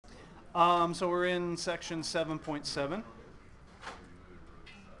So we're in section 7.7.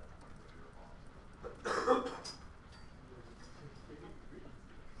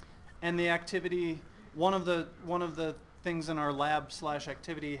 And the activity, one of the things in our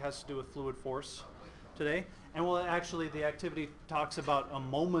lab/activity has to do with fluid force today. And well, actually, the activity talks about a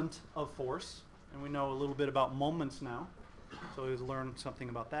moment of force, and we know a little bit about moments now, so we've learned something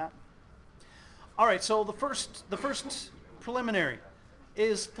about that. All right, so the first preliminary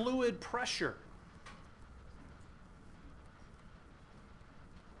is fluid pressure.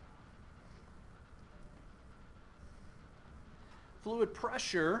 Fluid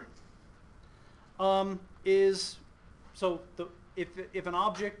pressure is, so if an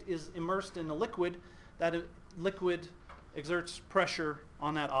object is immersed in a liquid, that liquid exerts pressure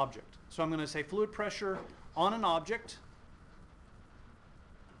on that object. So I'm going to say fluid pressure on an object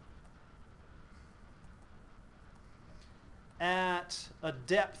at a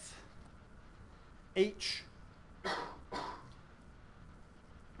depth h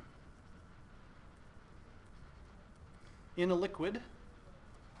in a liquid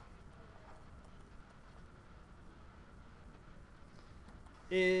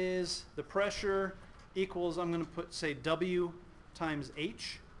is the pressure equals, I'm going to say W times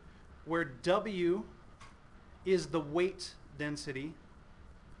H, where W is the weight density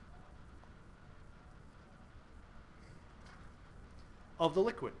of the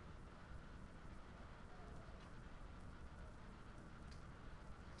liquid.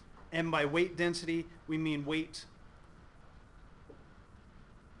 And by weight density, we mean weight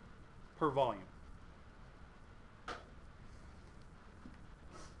per volume.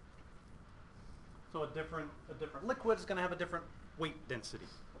 So a different liquid is going to have a different weight density.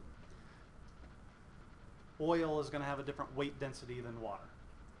 Oil is going to have a different weight density than water.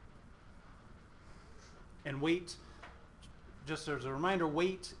 And weight, just as a reminder,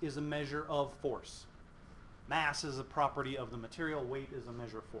 weight is a measure of force. Mass is a property of the material. Weight is a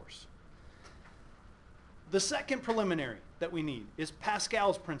measure of force. The second preliminary that we need is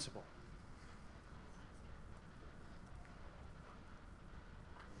Pascal's principle.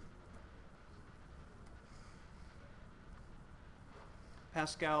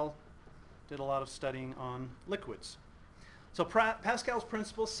 Pascal did a lot of studying on liquids. So Pascal's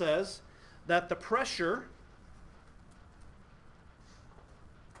principle says that the pressure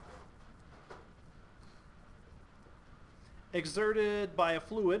exerted by a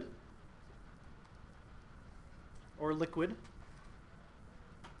fluid or liquid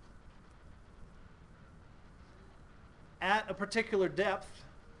at a particular depth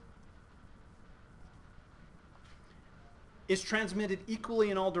is transmitted equally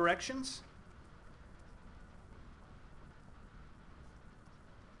in all directions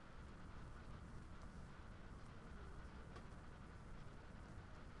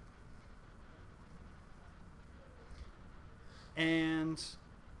and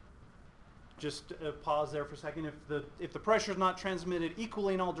just pause there for a second. If the pressure is not transmitted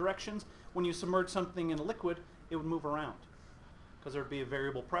equally in all directions, when you submerge something in a liquid, it would move around because there would be a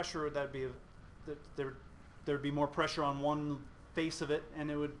variable pressure. There'd be more pressure on one face of it, and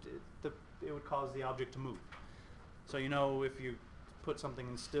it would cause the object to move. So you know, if you put something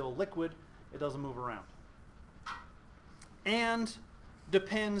in still liquid, it doesn't move around. And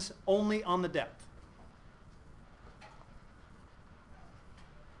depends only on the depth.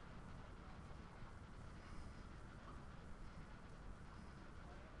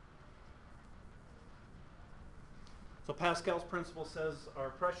 So Pascal's principle says our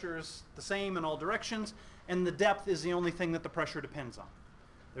pressure is the same in all directions, and the depth is the only thing that the pressure depends on.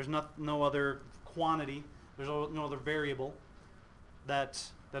 There's no other quantity, there's no other variable that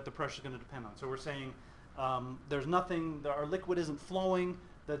the pressure is going to depend on. So we're saying there's nothing, our liquid isn't flowing,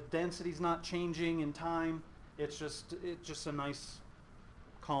 the density's not changing in time, it's just a nice,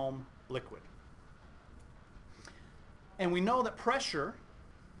 calm liquid. And we know that pressure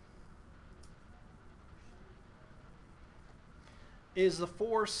is the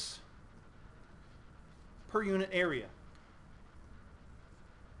force per unit area.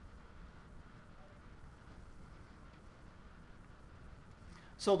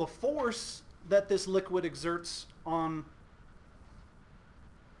 So the force that this liquid exerts on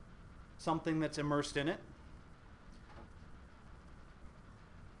something that's immersed in it,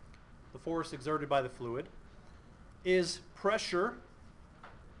 the force exerted by the fluid, is pressure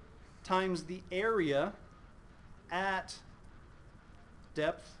times the area at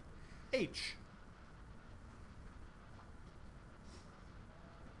depth h.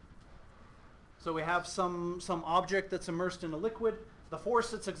 So we have some object that's immersed in a liquid. The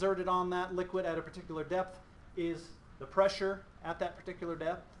force that's exerted on that liquid at a particular depth is the pressure at that particular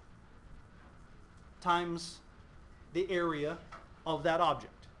depth. times the area of that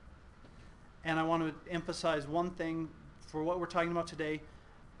object. And I want to emphasize one thing for what we're talking about today.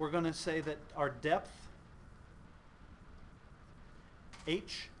 We're going to say that our depth,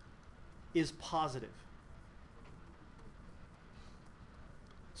 h, is positive.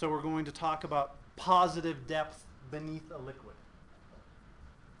 So we're going to talk about positive depth beneath a liquid.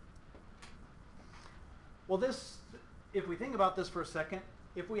 Well, this, if we think about this for a second,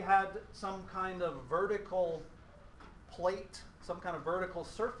 if we had some kind of vertical plate, some kind of vertical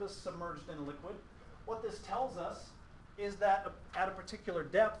surface submerged in a liquid, what this tells us is that at a particular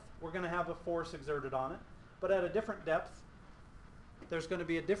depth, we're going to have a force exerted on it. But at a different depth, there's going to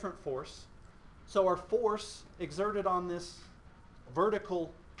be a different force. So our force exerted on this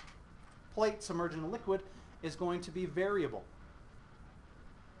vertical plate submerged in a liquid is going to be variable.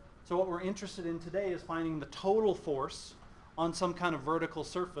 So what we're interested in today is finding the total force on some kind of vertical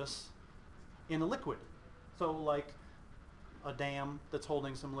surface in a liquid. So like a dam that's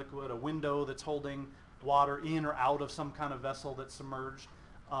holding some liquid, a window that's holding water in or out of some kind of vessel that's submerged,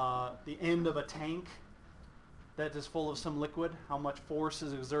 the end of a tank that is full of some liquid, how much force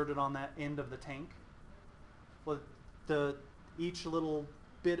is exerted on that end of the tank. Well, each little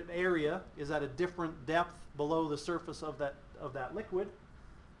bit of area is at a different depth below the surface of that liquid.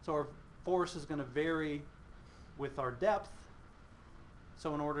 So our force is going to vary with our depth.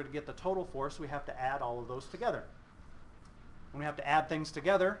 So in order to get the total force, we have to add all of those together. When we have to add things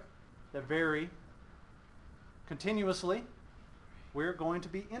together that vary continuously, we're going to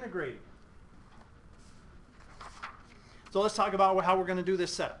be integrating. So let's talk about how we're going to do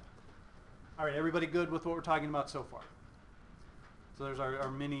this setup. All right, everybody good with what we're talking about so far? So there's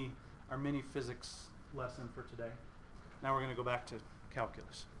our mini physics lesson for today. Now we're going to go back to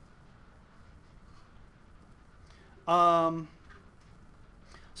calculus. So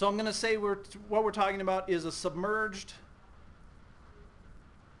I'm going to say what we're talking about is a submerged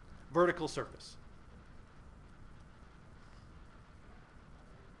vertical surface.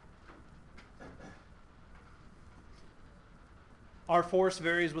 Our force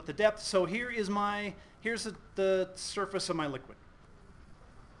varies with the depth. So here's the surface of my liquid.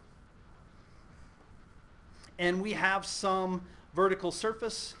 And we have some vertical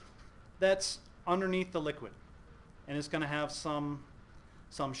surface that's underneath the liquid. And it's going to have some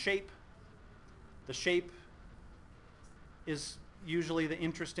shape. The shape is usually the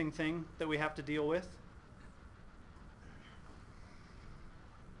interesting thing that we have to deal with.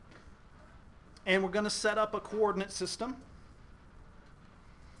 And we're going to set up a coordinate system.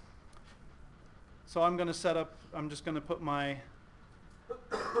 So I'm just going to put my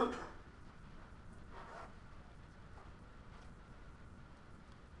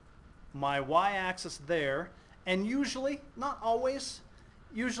y-axis there. And usually, not always,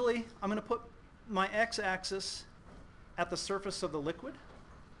 usually I'm going to put my x-axis at the surface of the liquid.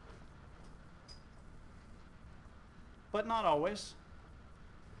 But not always.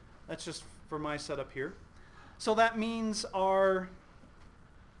 That's just for my setup here. So that means our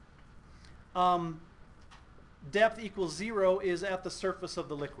depth equals 0 is at the surface of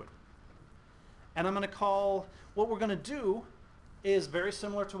the liquid. And I'm going to call, what we're going to do is very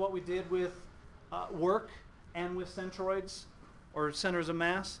similar to what we did with work and with centroids or centers of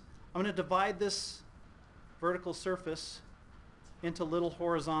mass. I'm going to divide this vertical surface into little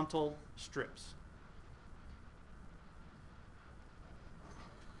horizontal strips.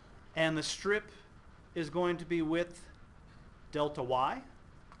 And the strip is going to be width delta y.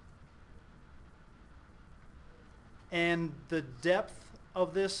 And the depth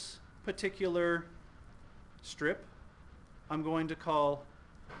of this particular strip, I'm going to call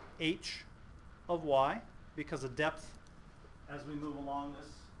h of y, because the depth as we move along this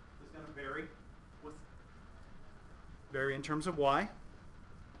is going to vary in terms of y.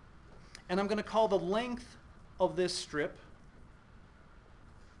 And I'm going to call the length of this strip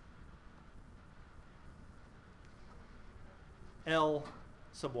L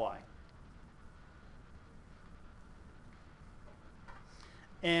sub y.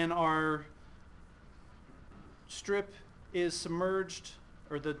 And our strip is submerged,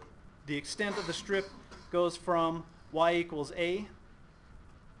 or the extent of the strip goes from y equals a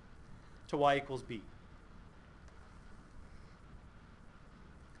to y equals b.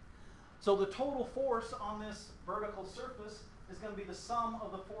 So the total force on this vertical surface is going to be the sum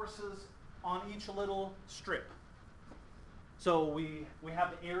of the forces on each little strip. So we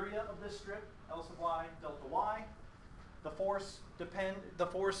have the area of this strip, L sub y, delta y. The force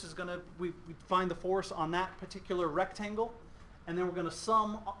is going to, we find the force on that particular rectangle, and then we're going to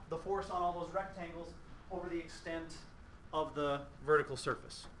sum the force on all those rectangles over the extent of the vertical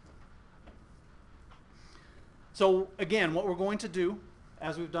surface. So again, what we're going to do,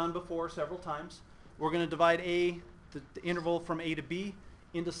 as we've done before several times, we're going to divide the interval from A to B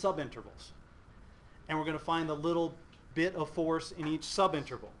into subintervals. And we're going to find the little bit of force in each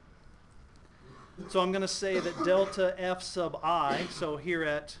subinterval. So I'm going to say that delta F sub I, so here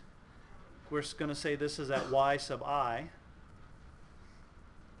at, we're going to say this is at Y sub I.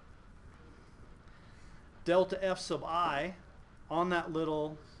 Delta F sub I on that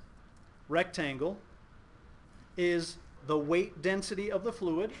little rectangle is the weight density of the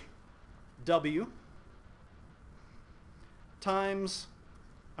fluid, W, times,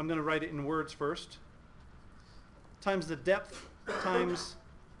 I'm going to write it in words first, times the depth times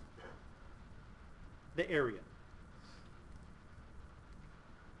the area.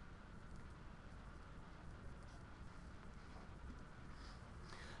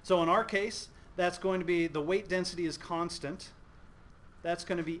 So in our case, that's going to be, the weight density is constant. That's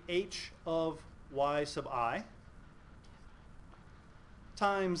going to be H of Y sub I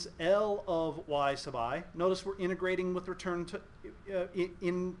times L of Y sub I. Notice we're integrating with return to,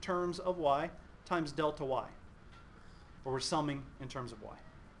 in terms of Y, times delta Y. Or we're summing in terms of Y.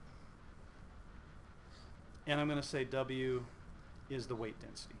 And I'm going to say W is the weight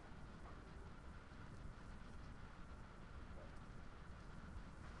density.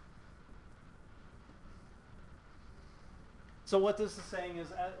 So what this is saying is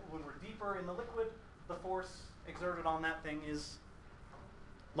when we're deeper in the liquid, the force exerted on that thing is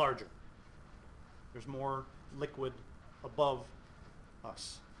larger. There's more liquid above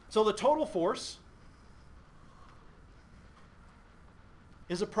us. So the total force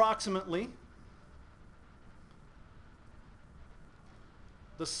is approximately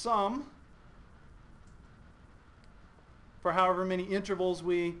the sum for however many intervals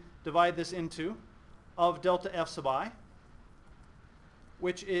we divide this into of delta F sub I,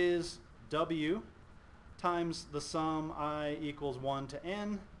 which is W times the sum I equals 1 to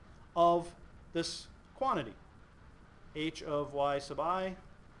N of this quantity, H of Y sub I,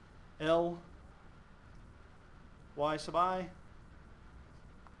 L Y sub I,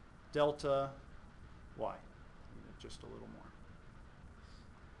 delta Y. Just a little more.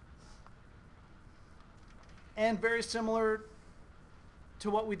 And very similar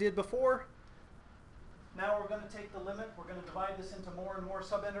to what we did before, now we're going to take the limit. We're going to divide this into more and more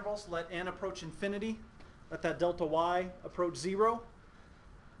subintervals. Let n approach infinity. Let that delta y approach 0.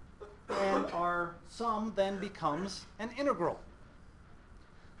 And our sum then becomes an integral.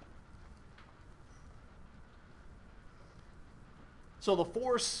 So the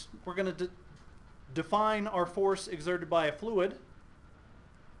force, we're going to define our force exerted by a fluid.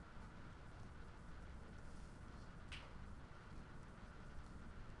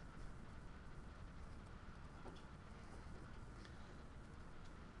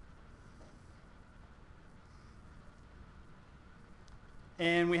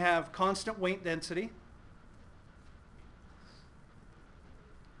 And we have constant weight density.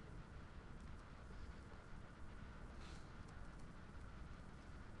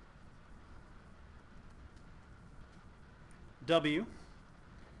 W.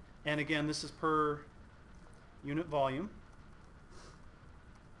 And again, this is per unit volume.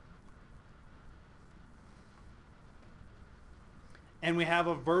 And we have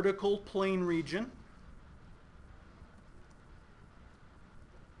a vertical plane region.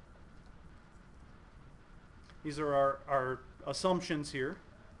 These are our assumptions here.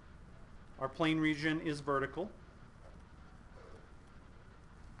 Our plane region is vertical.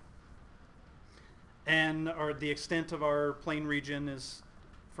 And the extent of our plane region is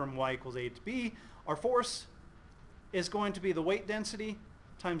from y equals a to b. Our force is going to be the weight density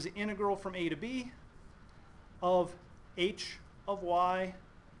times the integral from a to b of h of y,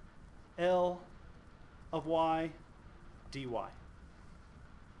 L of y, dy.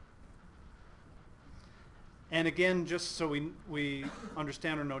 And again, just so we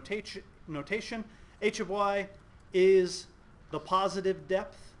understand our notation, h of y is the positive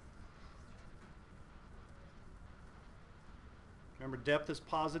depth. Remember, depth is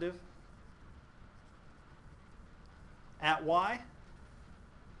positive at y.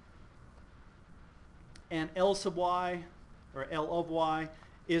 And L sub y, or L of y,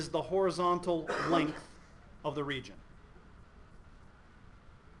 is the horizontal length of the region.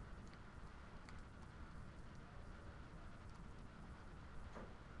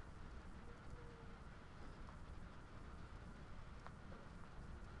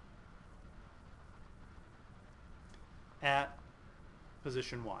 At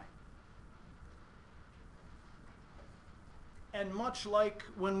position y. And much like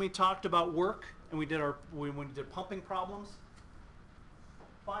when we talked about work and when we did pumping problems,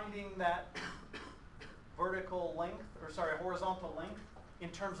 finding that vertical length, or sorry, horizontal length in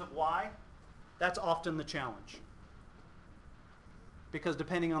terms of y, that's often the challenge. Because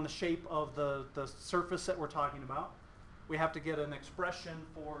depending on the shape of the surface that we're talking about, we have to get an expression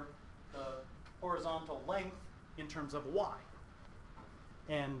for the horizontal length in terms of y.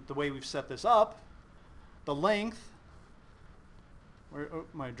 And the way we've set this up, the length,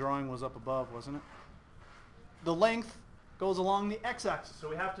 my drawing was up above, wasn't it? The length goes along the x-axis. So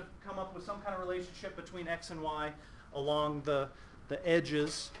we have to come up with some kind of relationship between x and y along the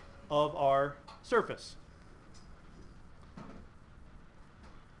edges of our surface.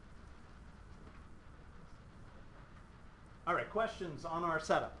 All right, questions on our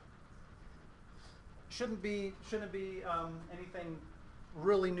setup? Shouldn't be anything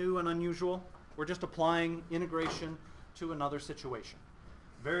really new and unusual. We're just applying integration to another situation.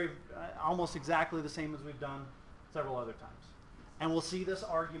 Almost exactly the same as we've done several other times. And we'll see this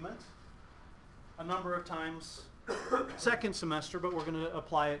argument a number of times second semester, but we're going to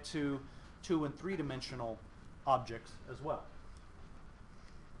apply it to 2- and 3-dimensional objects as well.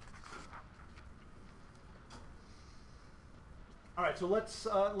 All right, so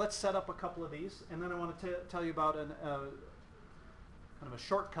let's set up a couple of these, and then I want to tell you about kind of a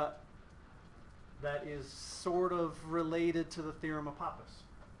shortcut that is sort of related to the theorem of Pappus.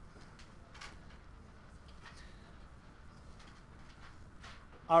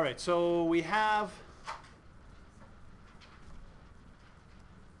 All right, so we have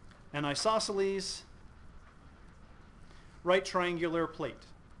an isosceles right triangular plate.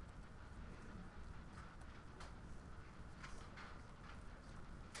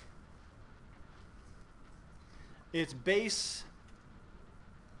 Its base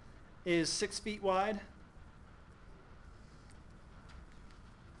is 6 feet wide.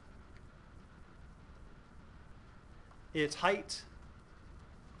 Its height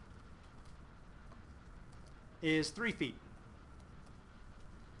is 3 feet.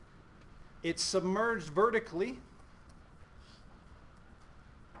 It's submerged vertically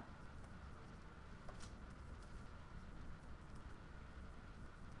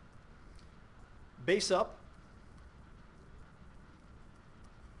base up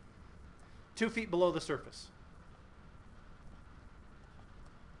 2 feet below the surface.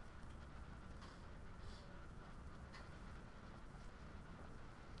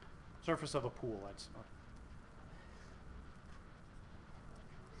 Surface of a pool, that's not.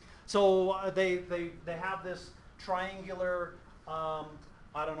 So they have this triangular, I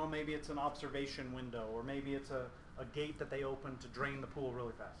don't know, maybe it's an observation window, or maybe it's a gate that they open to drain the pool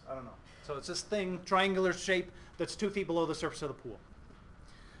really fast. I don't know. So it's this thing, triangular shape, that's 2 feet below the surface of the pool.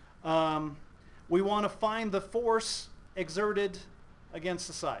 We want to find the force exerted against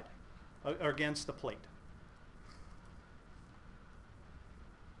the side, or against the plate.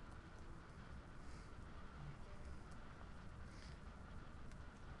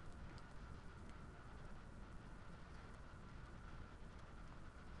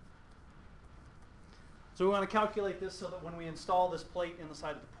 So we want to calculate this so that when we install this plate in the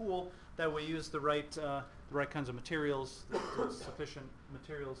side of the pool, that we use the right kinds of materials, sufficient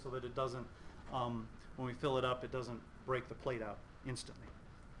materials, so that it doesn't, when we fill it up, it doesn't break the plate out instantly.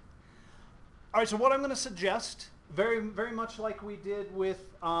 All right, so what I'm going to suggest, very much like we did with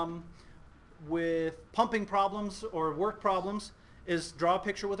pumping problems or work problems, is draw a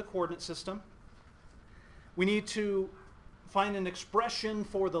picture with a coordinate system. We need to find an expression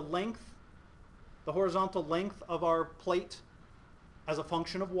for the length, the horizontal length of our plate as a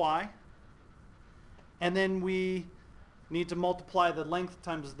function of y. And then we need to multiply the length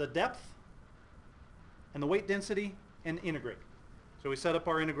times the depth and the weight density and integrate. So we set up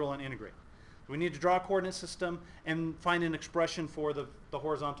our integral and integrate. We need to draw a coordinate system and find an expression for the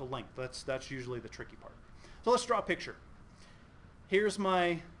horizontal length. That's usually the tricky part. So let's draw a picture. Here's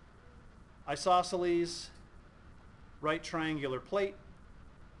my isosceles right triangular plate.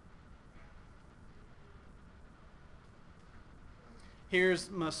 Here's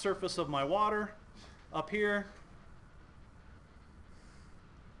my surface of my water up here.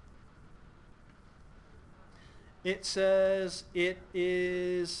 It says it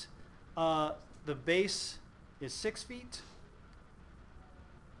is, the base is 6 feet.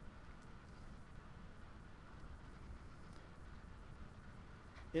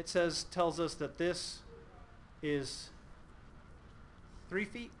 It tells us that this is 3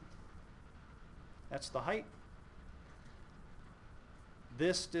 feet. That's the height.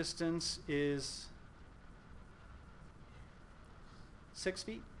 This distance is 6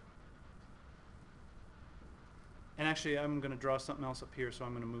 feet. And actually, I'm going to draw something else up here, so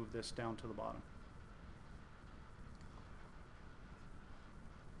I'm going to move this down to the bottom.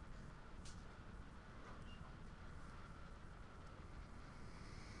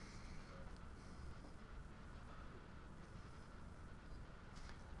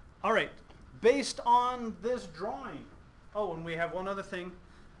 All right, based on this drawing, oh, and we have one other thing.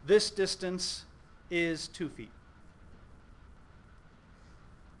 This distance is 2 feet.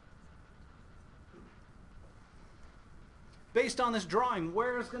 Based on this drawing,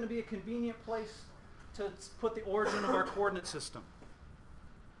 where is going to be a convenient place to put the origin of our coordinate system?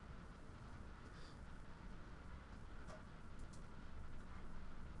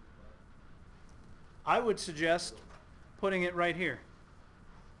 I would suggest putting it right here.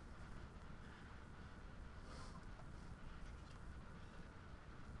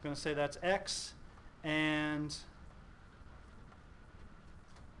 I'm going to say that's x, and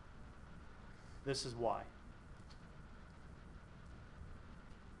this is y.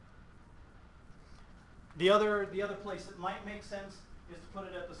 The other place that might make sense is to put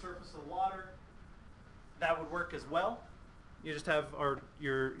it at the surface of the water. That would work as well. You just have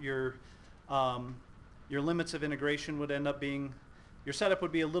your limits of integration would end up being, your setup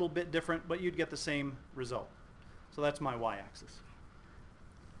would be a little bit different, but you'd get the same result. So that's my y-axis.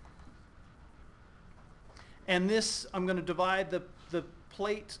 And this, I'm going to divide the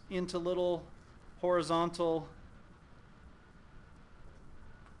plate into little horizontal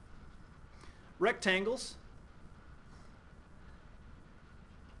rectangles.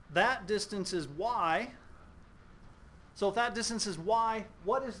 That distance is y. So if that distance is y,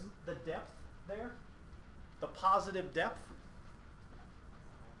 what is the depth there? The positive depth?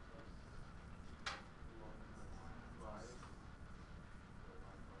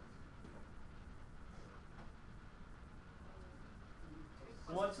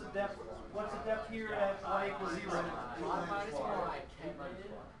 What's the depth? What's the depth here at y equals 0?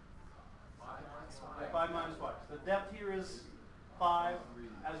 5 minus y. The depth here is 5.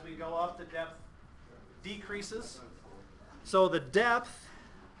 As we go up, the depth decreases. So the depth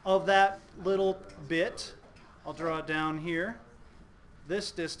of that little bit, I'll draw it down here,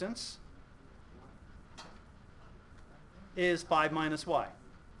 this distance is 5 minus y.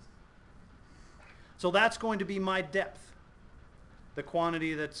 So that's going to be my depth, the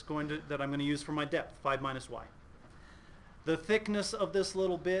quantity that I'm going to use for my depth, 5 minus y. The thickness of this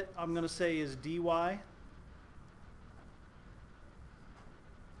little bit, I'm going to say, is dy.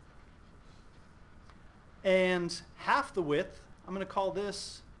 And half the width, I'm going to call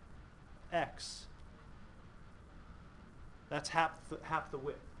this x. That's half the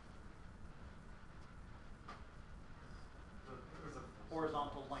width. The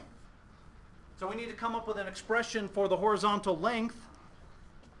horizontal length. So we need to come up with an expression for the horizontal length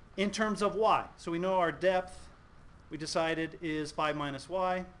in terms of y. So we know our depth, we decided, is 5 minus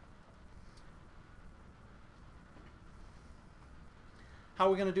y. How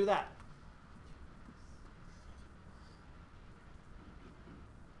are we going to do that?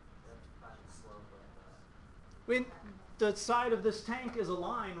 The side of this tank is a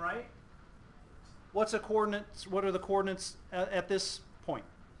line, right? What's the coordinates? What are the coordinates at this point?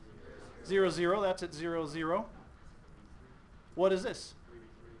 0, 0. That's at 0, 0. What is this?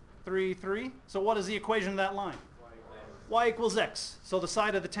 3, 3. So what is the equation of that line? Y equals x. So the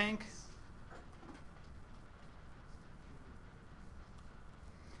side of the tank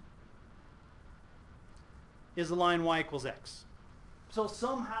is the line y equals x. So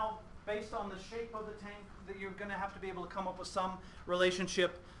somehow, based on the shape of the tank, that you're going to have to be able to come up with some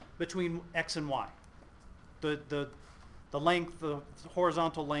relationship between x and y. The length, the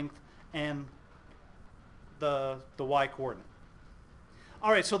horizontal length, and the y coordinate.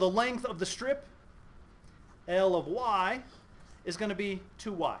 All right, so the length of the strip, L of y, is going to be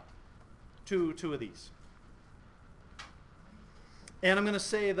 2y, two of these. And I'm going to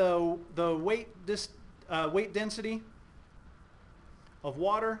say the weight density of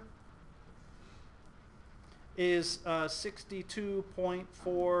water is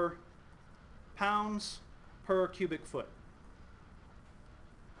 62.4 pounds per cubic foot.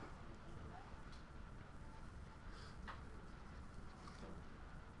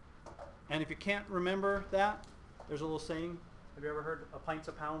 And if you can't remember that, there's a little saying. Have you ever heard a pint's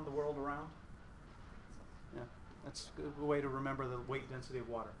a pound the world around? Yeah, that's a good way to remember the weight density of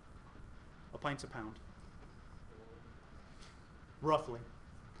water. A pint's a pound. Roughly.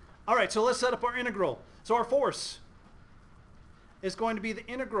 All right, so let's set up our integral. So our force is going to be the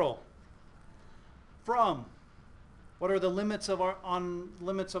integral from, what are the limits of our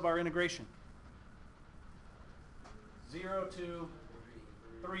integration? 0 to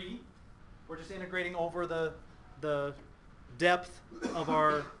 3. We're just integrating over the depth of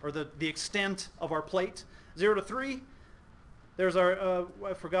our, or the extent of our plate. 0 to 3. There's our,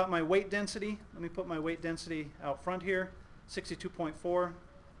 I forgot my weight density. Let me put my weight density out front here. 62.4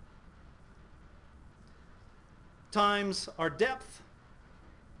 times our depth,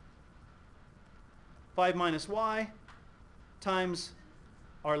 5 minus y times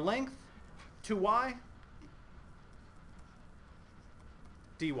our length, 2y,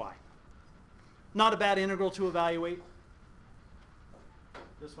 dy. Not a bad integral to evaluate.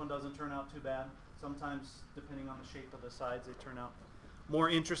 This one doesn't turn out too bad. Sometimes, depending on the shape of the sides, they turn out more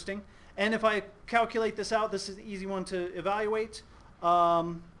interesting. And if I calculate this out, this is an easy one to evaluate.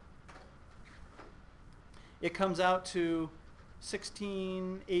 It comes out to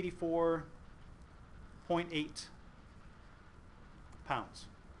 1684.8 pounds.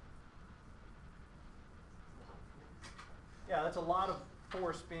 Yeah, that's a lot of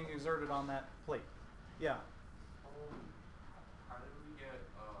force being exerted on that plate. Yeah. How did we get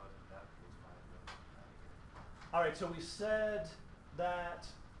that was 5 All right, so we said that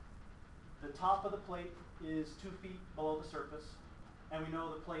the top of the plate is 2 feet below the surface, and we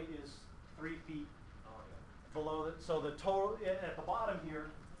know the plate is 3 feet below it. So the total at the bottom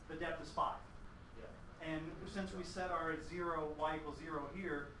here, the depth is 5. Yeah. And since we set our 0, y equals 0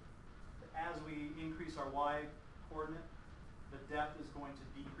 here, as we increase our y coordinate, the depth is going to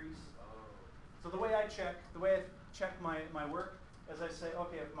decrease. So the way I check my work is I say,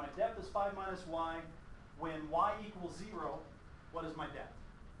 okay, if my depth is 5 minus y, when y equals 0, what is my depth?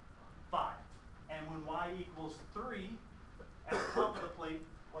 5. And when y equals 3, at the top of the plate,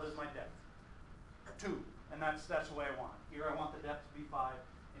 what is my depth? 2. And that's the way I want it. Here I want the depth to be 5,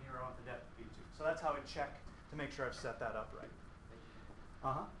 and here I want the depth to be 2. So that's how I check to make sure I've set that up right.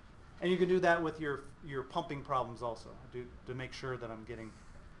 Uh-huh. And you can do that with your pumping problems also, to make sure that I'm getting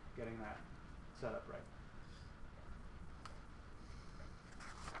that set up right.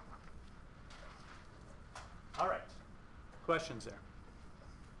 All right. Questions there?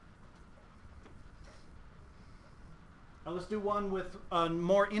 Now let's do one with a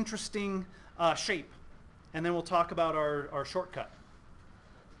more interesting shape, and then we'll talk about our shortcut.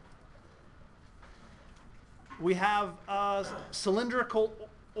 We have a cylindrical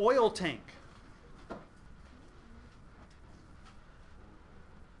oil tank.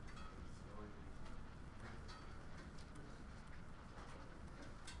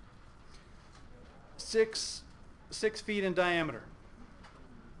 Six feet in diameter.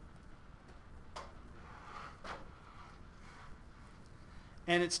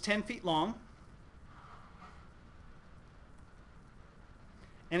 And it's 10 feet long.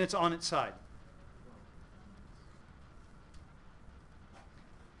 And it's on its side.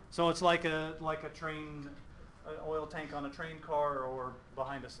 So it's like a train, an oil tank on a train car, or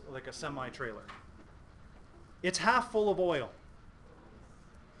behind us like a semi-trailer. It's half full of oil.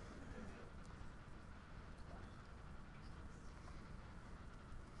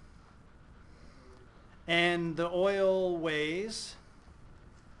 And the oil weighs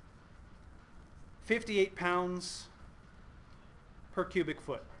 58 pounds per cubic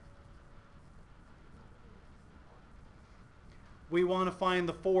foot. We want to find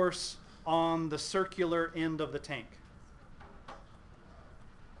the force on the circular end of the tank.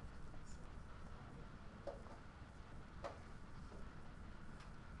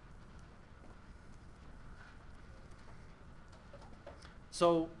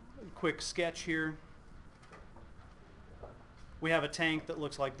 So, quick sketch here. We have a tank that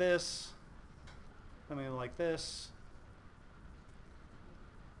looks like this, something like this.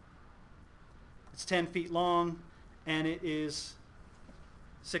 It's 10 feet long, and it is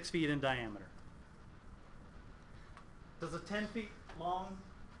 6 feet in diameter. Does a 10 feet long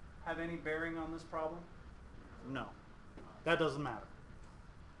have any bearing on this problem? No. That doesn't matter.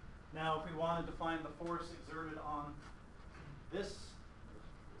 Now, if we wanted to find the force exerted on this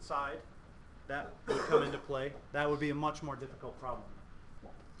side, that would come into play. That would be a much more difficult problem.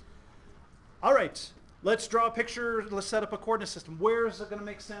 All right, let's draw a picture. Let's set up a coordinate system. Where is it going to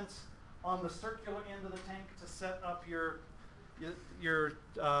make sense on the circular end of the tank to set up your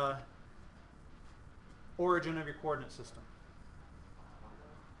origin of your coordinate system?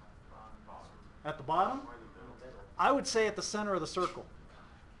 At the bottom? I would say at the center of the circle.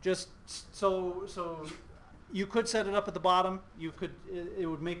 Just so you could set it up at the bottom. You could. It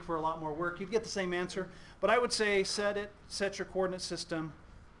would make for a lot more work. You'd get the same answer. But I would say set your coordinate system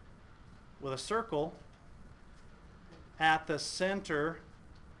with a circle at the center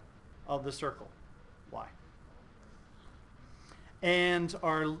of the circle. Y. And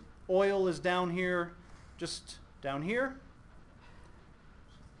our oil is down here, just down here.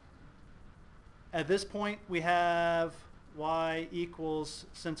 At this point, we have y equals,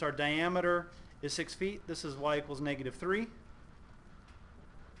 since our diameter is 6 feet, this is y equals -3.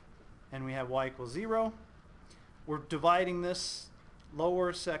 And we have y equals 0. We're dividing this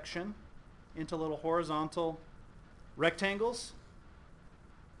lower section into little horizontal rectangles.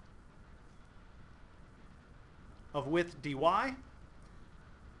 of width dy,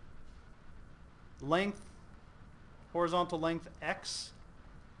 length, horizontal length x.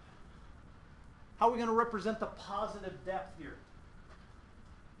 How are we going to represent the positive depth here?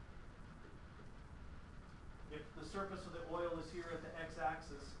 If the surface of the oil is here at the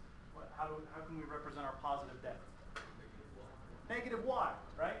x-axis, how can we represent our positive depth? Negative y,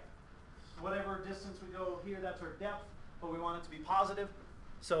 right? So whatever distance we go here, that's our depth, but we want it to be positive.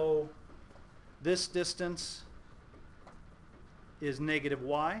 So this distance is negative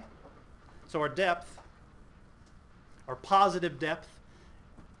y. So our depth, our positive depth,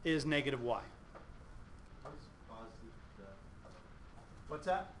 is negative y. What's positive depth? What's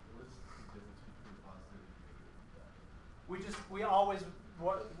that? What's the difference between positive and negative depth? We always,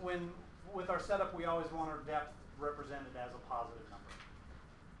 with our setup, we always want our depth represented as a positive number.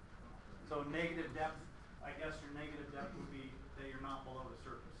 So negative depth, I guess your negative depth would be that you're not below the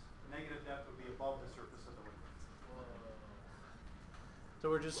surface. Negative depth would be above the surface of the liquid. So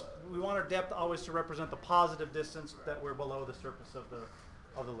we want our depth always to represent the positive distance that we're below the surface of the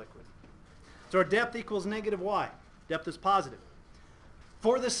liquid. So our depth equals negative y. Depth is positive.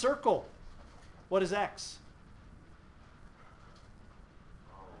 For this circle, what is x?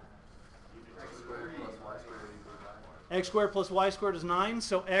 X squared plus y squared is 9,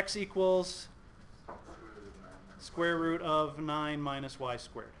 so x equals square root of 9 minus y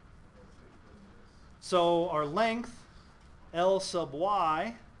squared. So our length, L sub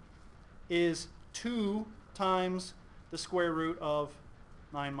y, is 2 times the square root of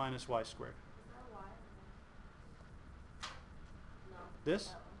 9 minus y squared. This?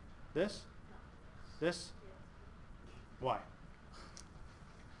 This? This? Y.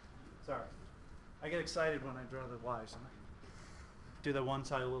 Sorry. I get excited when I draw the y's. And I do the one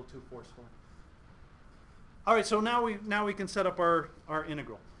side a little too forcefully. All right, so now we can set up our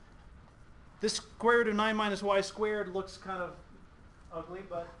integral. This square root of 9 minus y squared looks kind of ugly,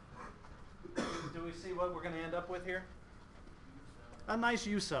 but do we see what we're going to end up with here? A nice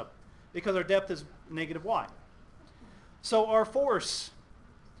u sub, because our depth is negative y. So our force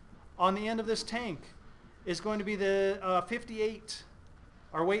on the end of this tank is going to be the 58,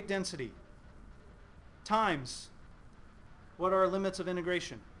 our weight density, times, what are our limits of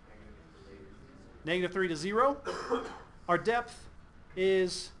integration? Negative 3 to 0. Our depth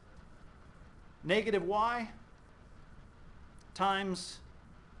is negative y times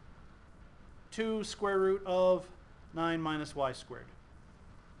 2 square root of 9 minus y squared.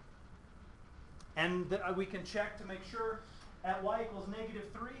 And we can check to make sure at y equals negative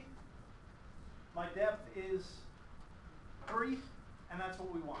 3, my depth is 3, and that's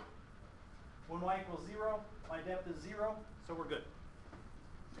what we want. When y equals 0, my depth is 0, so we're good.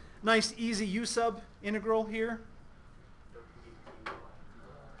 Nice, easy u sub integral here.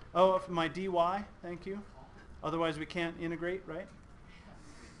 Oh, for my dy, thank you. Otherwise we can't integrate, right?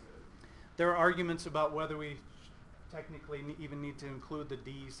 There are arguments about whether we technically even need to include the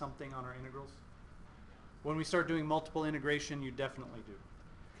d something on our integrals. When we start doing multiple integration, you definitely do,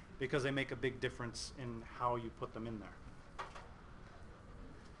 because they make a big difference in how you put them in there.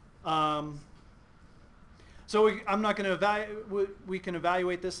 So I'm not going to evaluate. We can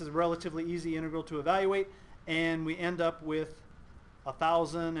evaluate this as a relatively easy integral to evaluate, and we end up with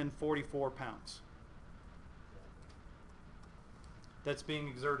 1,044 pounds. That's being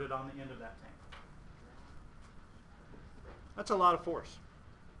exerted on the end of that tank. That's a lot of force.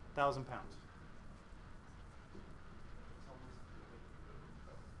 1,000 pounds.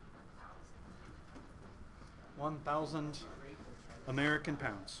 1,000 American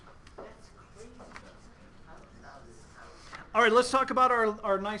pounds. All right, let's talk about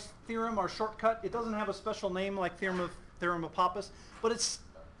our nice theorem, our shortcut. It doesn't have a special name like theorem of Pappus, but it's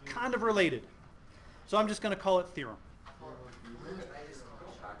kind of related. So I'm just going to call it theorem.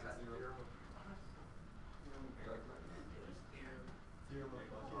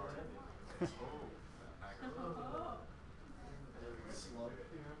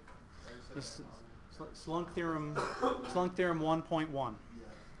 Slunk theorem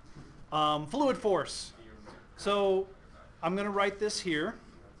 1.1. Fluid force. So I'm going to write this here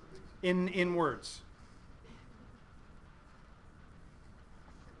in words.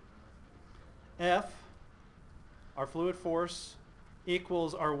 F, our fluid force,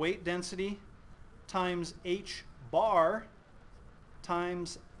 equals our weight density times H bar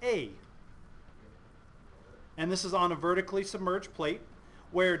times A. And this is on a vertically submerged plate,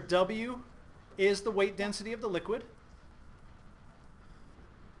 where W is the weight density of the liquid.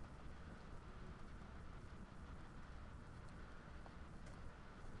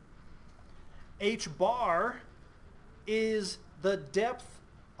 H bar is the depth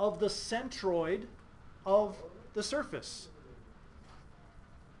of the centroid of the surface.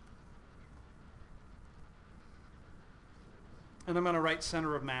 And I'm going to write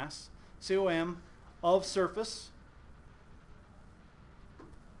center of mass, COM of surface.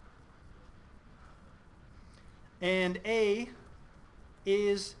 And A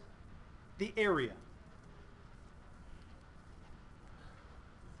is the area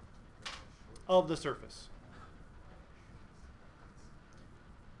of the surface.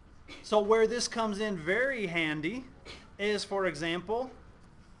 So where this comes in very handy is, for example,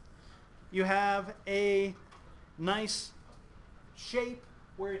 you have a nice shape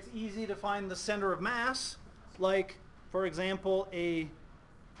where it's easy to find the center of mass, like, for example, a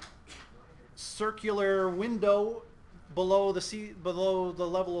circular window below the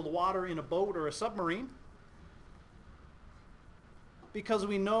level of the water in a boat or a submarine. Because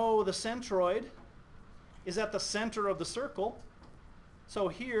we know the centroid is at the center of the circle, so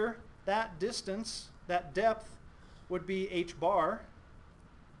here that distance, that depth, would be h bar.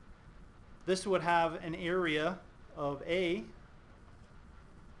 This would have an area of A.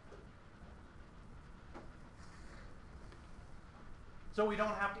 So we don't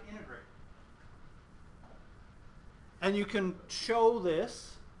have to integrate. And you can show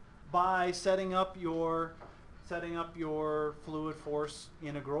this by setting up your fluid force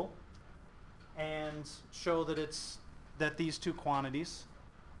integral and show that these two quantities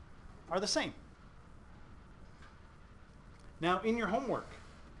are the same. Now, in your homework,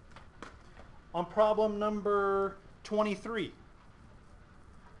 on problem number 23,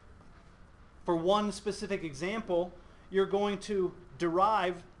 for one specific example, you're going to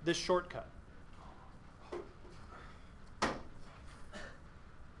derive this shortcut.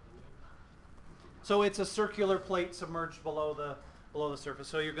 So it's a circular plate submerged below the surface.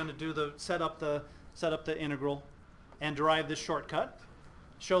 So you're going to do set up the integral and derive this shortcut.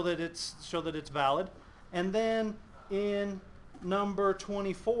 Show that it's valid. And then in number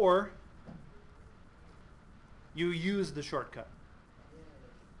 24, you use the shortcut.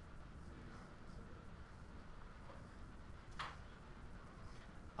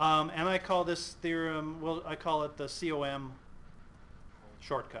 And I call this theorem, well, I call it the COM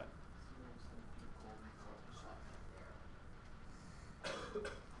shortcut.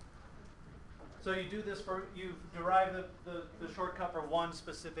 So you do this you derive the shortcut for one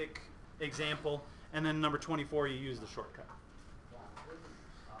specific example, and then number 24, you use the shortcut.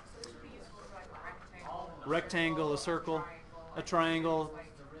 Rectangle, a circle, a triangle.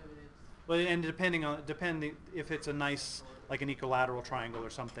 Well, and depending if it's a nice, like an equilateral triangle or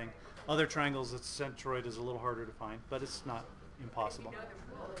something. Other triangles, the centroid is a little harder to find, but it's not impossible.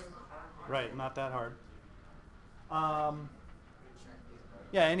 Right, not that hard.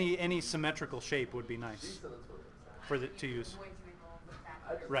 Yeah, any symmetrical shape would be nice to use.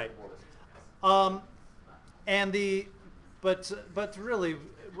 Right. But really,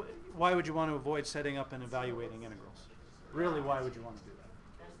 why would you want to avoid setting up and evaluating integrals? Really, why would you want to do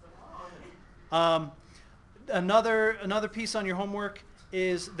that? Another piece on your homework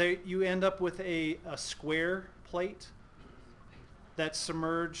is that you end up with a square plate that's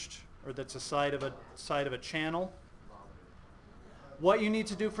submerged, or that's a side of a channel. What you need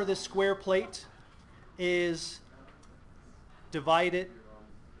to do for this square plate is divide it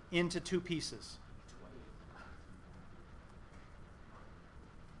into two pieces.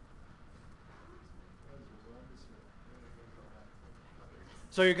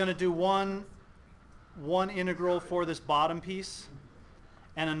 So you're going to do one integral for this bottom piece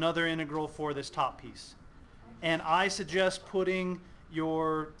and another integral for this top piece. And I suggest putting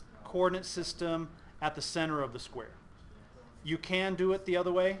your coordinate system at the center of the square. You can do it the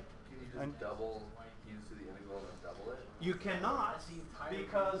other way. Can you just double use the integral and double it? You cannot,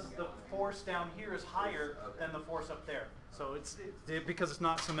 because the force down here is higher than the force up there. So because it's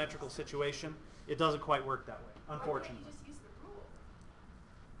not a symmetrical situation, it doesn't quite work that way, unfortunately. Why can't you just use the rule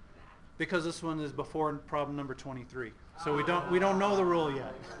for that? Because this one is before problem number 23. So we don't know the rule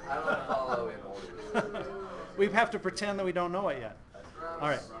yet. I don't follow in order. We have to pretend that we don't know it yet. All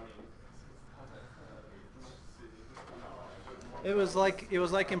right. It was like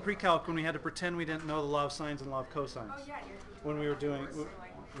in pre-calc when we had to pretend we didn't know the law of sines and law of cosines Oh yeah, when we were doing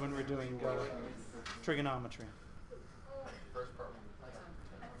trigonometry.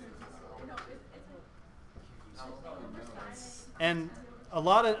 And a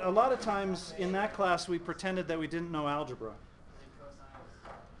lot of times in that class we pretended that we didn't know algebra.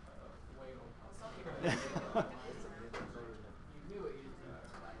 Yeah,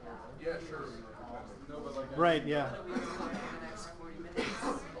 sure. Right, yeah.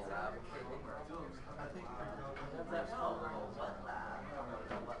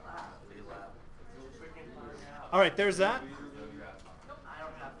 All right, there's that. I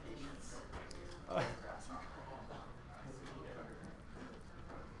don't have patience.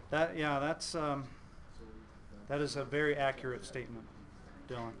 That is a very accurate statement,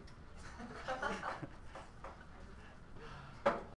 Dylan.